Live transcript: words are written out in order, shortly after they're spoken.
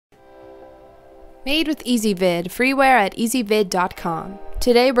Made with EasyVid, freeware at ezvid.com.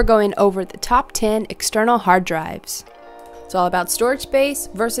 Today we're going over the top 10 external hard drives. It's all about storage space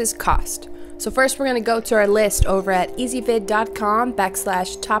versus cost. So first we're going to go to our list over at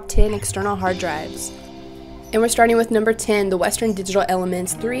ezvid.com/top 10 external hard drives. And we're starting with number 10, the Western Digital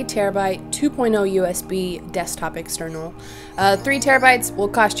Elements 3TB 2.0 USB desktop external. 3 terabytes will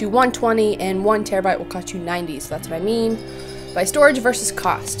cost you $120 and 1 terabyte will cost you $90, so that's what I mean by storage versus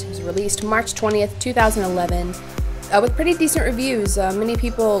cost. It was released March 20th, 2011, with pretty decent reviews. Many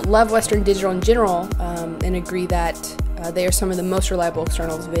people love Western Digital in general and agree that they are some of the most reliable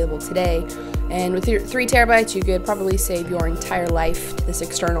externals available today. And with your 3 terabytes, you could probably save your entire life to this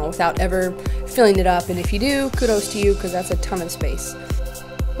external without ever filling it up. And if you do, kudos to you, because that's a ton of space.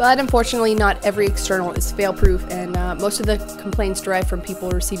 But unfortunately, not every external is fail-proof, and most of the complaints derive from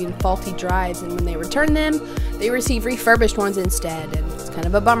people receiving faulty drives, and when they return them, they receive refurbished ones instead, and it's kind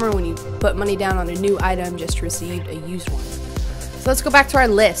of a bummer when you put money down on a new item just to receive a used one. So let's go back to our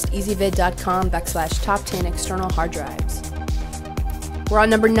list, ezvid.com/top 10 external hard drives. We're on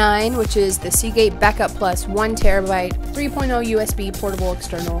number 9, which is the Seagate Backup Plus 1 terabyte 3.0 USB portable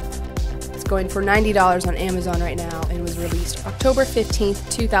external. It's going for $90 on Amazon right now and was released October 15th,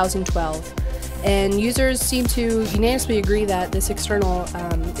 2012. And users seem to unanimously agree that this external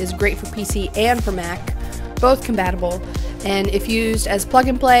is great for PC and for Mac, both compatible. And if used as plug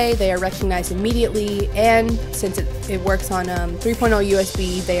and play, they are recognized immediately. And since it works on 3.0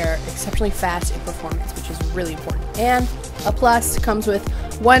 USB, they are exceptionally fast in performance, which is really important. And a plus comes with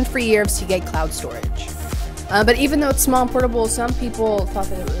 1 free year of Seagate Cloud storage. But even though it's small and portable, some people thought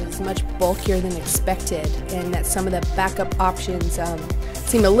that it was much bulkier than expected, and that some of the backup options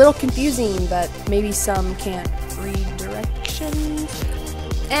seem a little confusing, but maybe some can't read directions.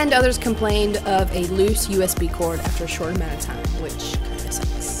 And others complained of a loose USB cord after a short amount of time, which kind of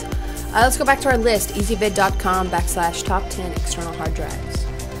sucks. Let's go back to our list, ezvid.com/top 10 external hard drives.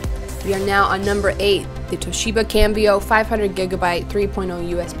 We are now on number 8, the Toshiba Cambio 500 gigabyte 3.0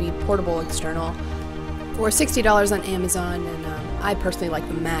 USB portable external for $60 on Amazon, and I personally like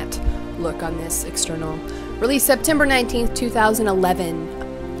the matte look on this external. Released September 19th, 2011.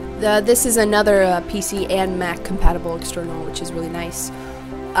 This is another PC and Mac compatible external, which is really nice.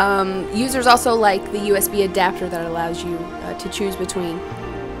 Users also like the USB adapter that allows you to choose between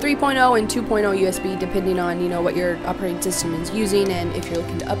 3.0 and 2.0 USB depending on what your operating system is using and if you're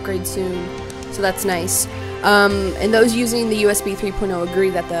looking to upgrade soon. So that's nice. And those using the USB 3.0 agree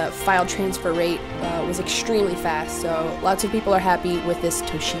that the file transfer rate was extremely fast, so lots of people are happy with this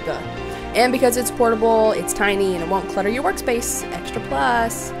Toshiba. And because it's portable, it's tiny, and it won't clutter your workspace. Extra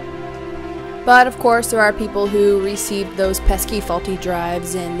plus. But of course, there are people who received those pesky faulty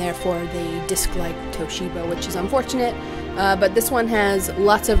drives, and therefore they dislike Toshiba, which is unfortunate. But this one has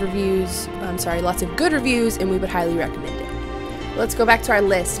lots of good reviews, and we would highly recommend it. Let's go back to our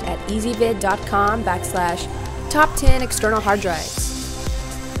list at ezvid.com/top 10 external hard drives.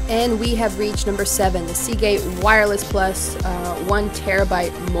 And we have reached number 7, the Seagate Wireless Plus 1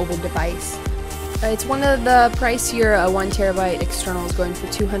 terabyte mobile device. It's one of the pricier 1 terabyte externals, going for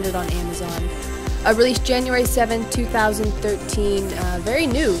 $200 on Amazon. Released January 7, 2013, very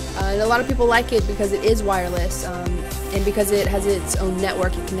new. And a lot of people like it because it is wireless, and because it has its own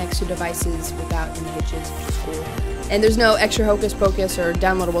network. It connects to devices without any hitches, which is cool. And there's no extra hocus pocus or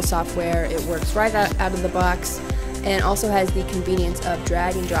downloadable software. It works right out of the box, and also has the convenience of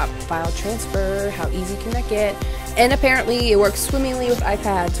drag and drop file transfer. How easy can that get? And apparently it works swimmingly with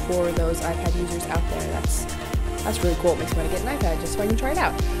iPads for those iPad users out there. That's really cool. It makes me want to get an iPad just so I can try it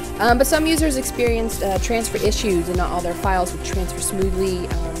out. But some users experienced transfer issues, and not all their files would transfer smoothly.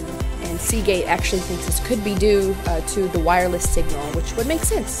 And Seagate actually thinks this could be due to the wireless signal, which would make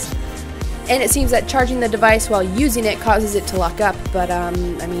sense. And it seems that charging the device while using it causes it to lock up, but I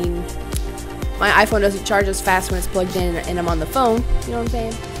mean, my iPhone doesn't charge as fast when it's plugged in and I'm on the phone, you know what I'm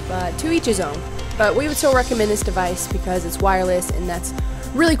saying? But to each his own. But we would still recommend this device because it's wireless, and that's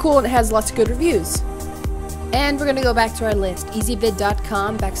really cool, and it has lots of good reviews. And we're going to go back to our list,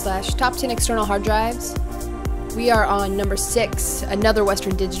 ezvid.com/top 10 external hard drives. We are on number 6, another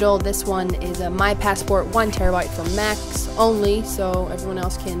Western Digital. This one is a My Passport 1 terabyte for Macs only, so everyone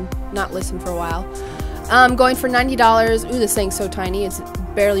else can not listen for a while. Going for $90. Ooh, this thing's so tiny. It's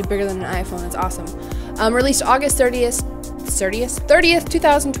barely bigger than an iPhone. It's awesome. Released August 30th,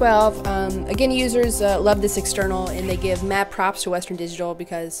 2012. Again, users love this external, and they give mad props to Western Digital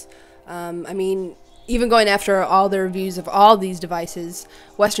because, I mean, even going after all the reviews of all these devices,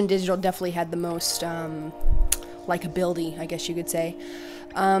 Western Digital definitely had the most likability, I guess you could say.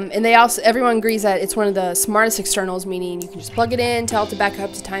 And everyone agrees that it's one of the smartest externals, meaning you can just plug it in, tell it to back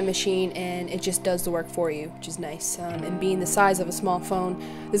up to Time Machine, and it just does the work for you, which is nice. And being the size of a small phone,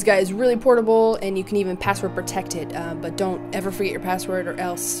 this guy is really portable, and you can even password protect it. But don't ever forget your password, or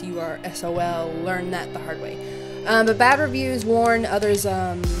else you are SOL. Learn that the hard way. But bad reviews warn others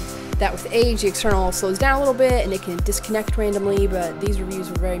that with age, the external slows down a little bit, and it can disconnect randomly, but these reviews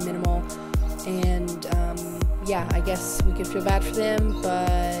were very minimal. And yeah, I guess we could feel bad for them,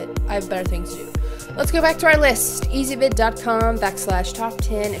 but I have better things to do. Let's go back to our list.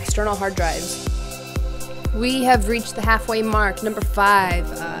 ezvid.com/top10 external hard drives. We have reached the halfway mark. Number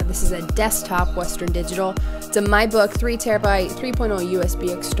 5. This is a desktop Western Digital. It's a MyBook 3TB 3.0 USB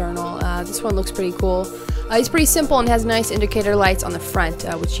external. This one looks pretty cool. It's pretty simple and has nice indicator lights on the front,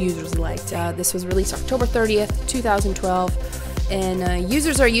 which users liked. This was released October 30th, 2012. And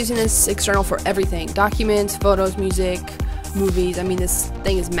users are using this external for everything. Documents, photos, music, movies. I mean, this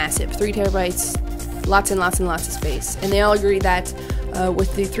thing is massive. 3 terabytes, lots and lots and lots of space. And they all agree that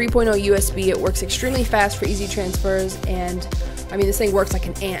with the 3.0 USB, it works extremely fast for easy transfers. And I mean, this thing works like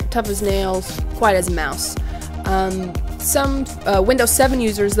an ant. Tough as nails, quiet as a mouse. Some Windows 7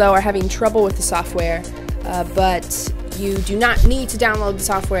 users, though, are having trouble with the software. But you do not need to download the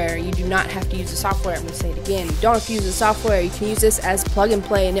software. You do not have to use the software. I'm going to say it again. You don't have to use the software. You can use this as plug and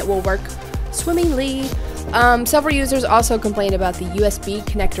play, and it will work swimmingly. Several users also complained about the USB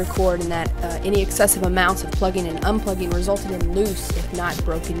connector cord, and that any excessive amounts of plugging and unplugging resulted in loose, if not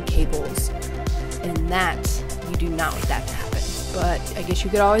broken, cables. And that, you do not want that to happen. But I guess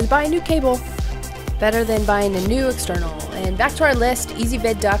you could always buy a new cable. Better than buying a new external. And back to our list,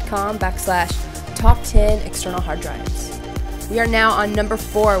 ezvid.com/top10 external hard drives. We are now on number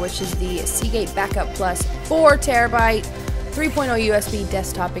 4, which is the Seagate Backup Plus 4 terabyte 3.0 USB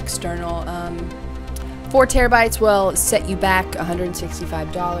desktop external. 4 terabytes will set you back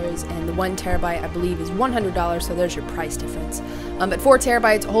 $165, and the 1 terabyte I believe is $100, so there's your price difference. But 4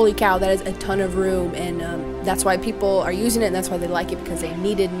 terabytes, holy cow, that is a ton of room, and that's why people are using it, and that's why they like it, because they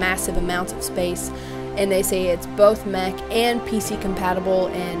needed massive amounts of space. And they say it's both Mac and PC compatible,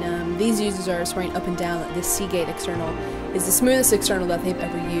 and these users are swearing up and down that this Seagate external is the smoothest external that they've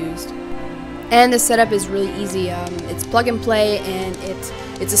ever used. And the setup is really easy. It's plug and play, and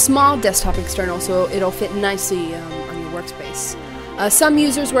it's a small desktop external, so it'll fit nicely on your workspace. Some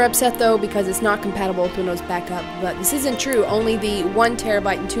users were upset though because it's not compatible with Windows Backup, but this isn't true. Only the 1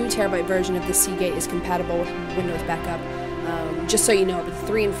 terabyte and 2 terabyte version of the Seagate is compatible with Windows Backup. Just so you know, but the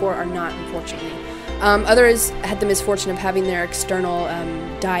 3 and 4 are not, unfortunately. Others had the misfortune of having their external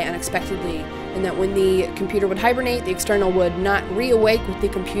die unexpectedly, and that when the computer would hibernate, the external would not reawake with the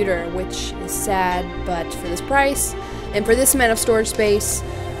computer, which is sad, but for this price and for this amount of storage space,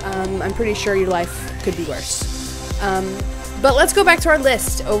 I'm pretty sure your life could be worse. But let's go back to our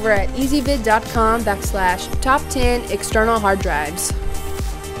list over at ezvid.com/top10 external hard drives.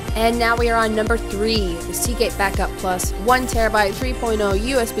 And now we are on number 3, the Seagate Backup Plus 1 terabyte 3.0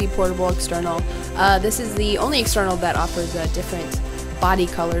 USB portable external. This is the only external that offers different body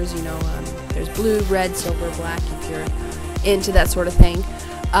colors. You know, there's blue, red, silver, black, if you're into that sort of thing.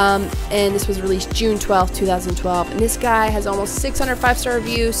 And this was released June 12th, 2012. And this guy has almost 600 5-star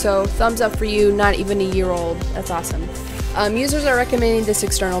reviews, so thumbs up for you, not even a year old. That's awesome. Users are recommending this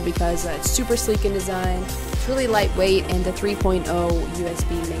external because it's super sleek in design. It's really lightweight, and the 3.0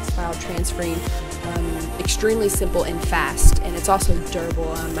 USB makes file transferring extremely simple and fast, and it's also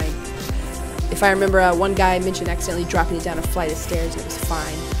durable. If I remember, one guy mentioned accidentally dropping it down a flight of stairs and it was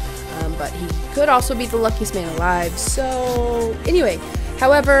fine, but he could also be the luckiest man alive. So anyway,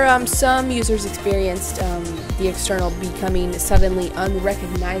 however, some users experienced the external becoming suddenly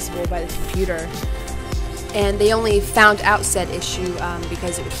unrecognizable by the computer. And they only found out said issue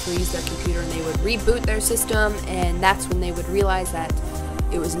because it would freeze their computer, and they would reboot their system, and that's when they would realize that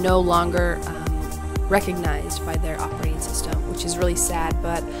it was no longer recognized by their operating system, which is really sad.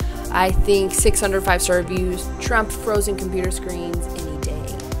 But I think 600 5-star reviews trump frozen computer screens any day.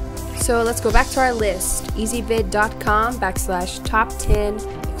 So let's go back to our list, ezvid.com/top10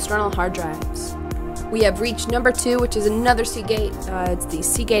 external hard drives. We have reached number 2, which is another Seagate. It's the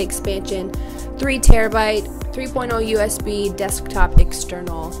Seagate Expansion 3 terabyte 3.0 USB desktop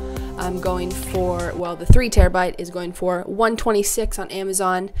external. I'm going for, well, the 3 terabyte is going for $126 on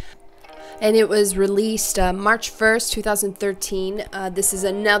Amazon, and it was released March 1st, 2013. This is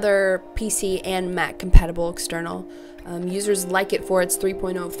another PC and Mac compatible external. Users like it for its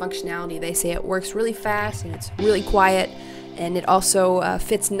 3.0 functionality. They say it works really fast and it's really quiet, and it also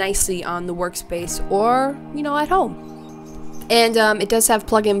fits nicely on the workspace or, you know, at home. And it does have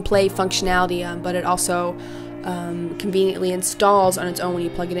plug and play functionality, but it also conveniently installs on its own when you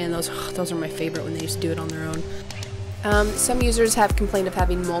plug it in. Those are my favorite when they just do it on their own. Some users have complained of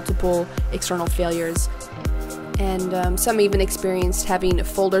having multiple external failures, and some even experienced having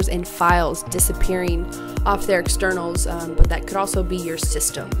folders and files disappearing off their externals, but that could also be your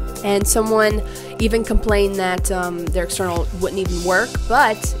system. And someone even complained that their external wouldn't even work,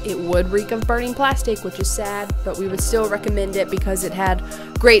 but it would reek of burning plastic, which is sad, but we would still recommend it because it had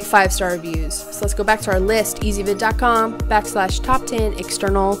great 5-star reviews. So let's go back to our list, ezvid.com/top 10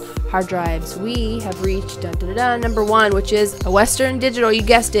 external hard drives. We have reached number 1, which is a Western Digital, you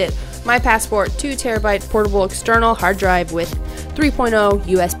guessed it, My Passport 2 terabyte portable external hard drive with 3.0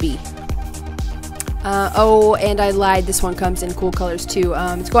 USB. Oh, and I lied, this one comes in cool colors too.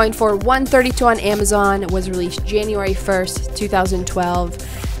 It's going for $132 on Amazon. It was released January 1st, 2012.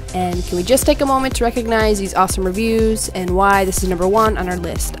 And can we just take a moment to recognize these awesome reviews and why this is number 1 on our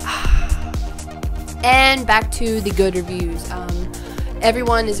list. And back to the good reviews.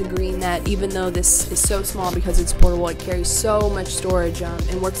 Everyone is agreeing that even though this is so small because it's portable, it carries so much storage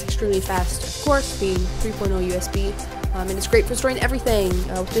and works extremely fast, of course, being 3.0 USB. And it's great for storing everything.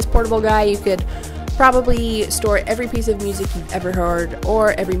 With this portable guy, you could probably store every piece of music you've ever heard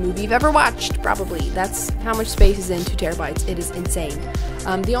or every movie you've ever watched, probably. That's how much space is in 2 terabytes. It is insane.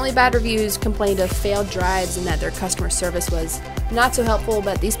 The only bad reviews complained of failed drives and that their customer service was not so helpful,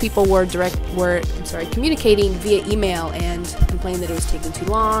 but these people were communicating via email and complained that it was taking too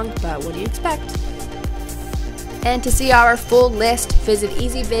long, but what do you expect? And to see our full list, visit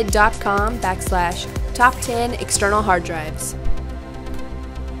ezvid.com/top 10 external hard drives.